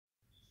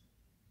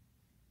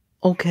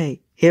Okay,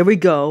 here we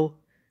go.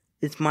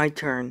 It's my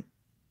turn.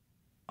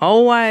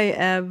 All I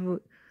have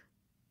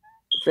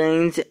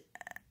things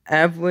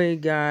every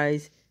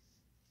guys.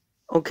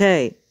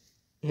 Okay,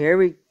 here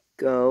we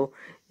go.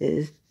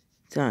 Is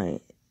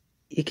time.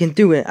 You can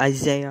do it,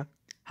 Isaiah.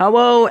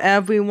 Hello,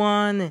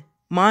 everyone.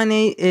 My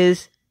name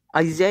is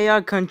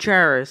Isaiah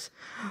Contreras.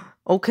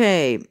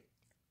 Okay,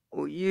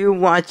 you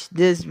watch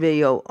this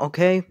video,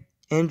 okay?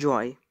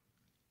 Enjoy.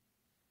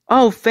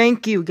 Oh,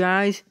 thank you,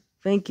 guys.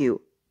 Thank you.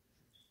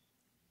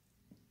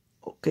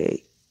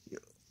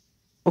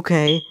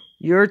 Okay,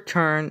 your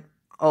turn,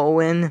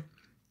 Owen.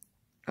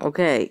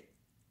 Okay,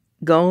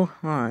 go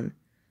on.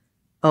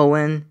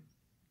 Owen,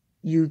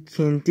 you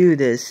can do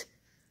this.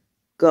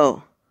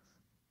 Go,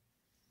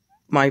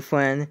 my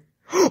friend.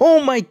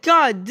 Oh my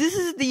god, this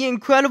is the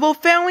Incredible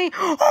Family?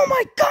 Oh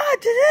my god,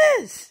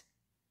 it is!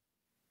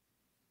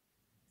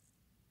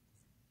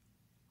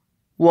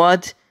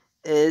 What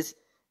is...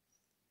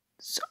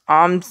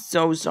 I'm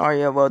so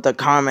sorry about the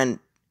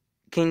comment,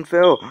 King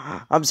Phil.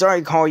 I'm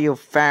sorry to call you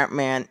fat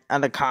man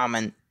at the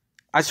comment.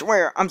 I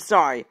swear, I'm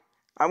sorry.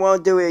 I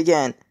won't do it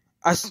again.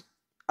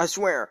 I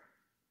swear.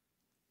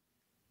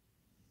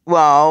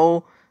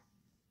 Well,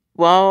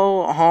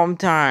 home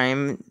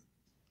time,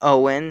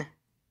 Owen,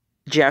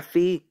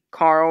 Jeffy,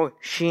 Carl,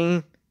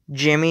 Sheen,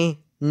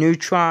 Jimmy,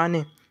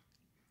 Neutron.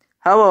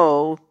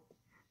 Hello,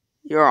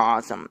 you're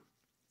awesome.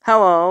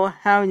 Hello,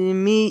 how do you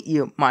meet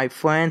you, my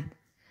friend?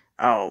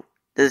 Oh,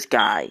 this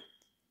guy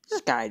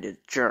is a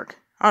jerk.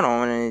 I don't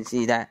want to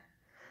see that.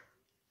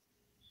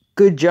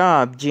 Good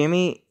job,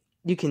 Jimmy.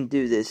 You can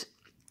do this.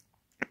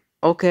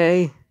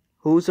 Okay,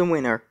 who's the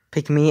winner?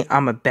 Pick me,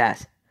 I'm a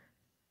best.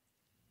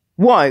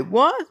 Why,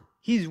 what?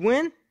 He's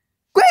win?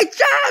 Great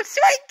job,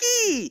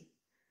 Swanky!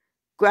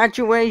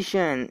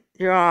 Graduation,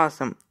 you're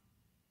awesome.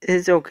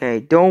 It's okay,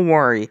 don't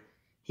worry.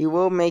 He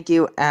will make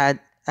you add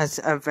as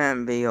a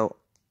fan video,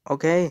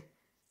 okay?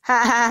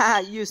 Ha ha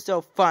ha, you're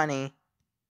so funny.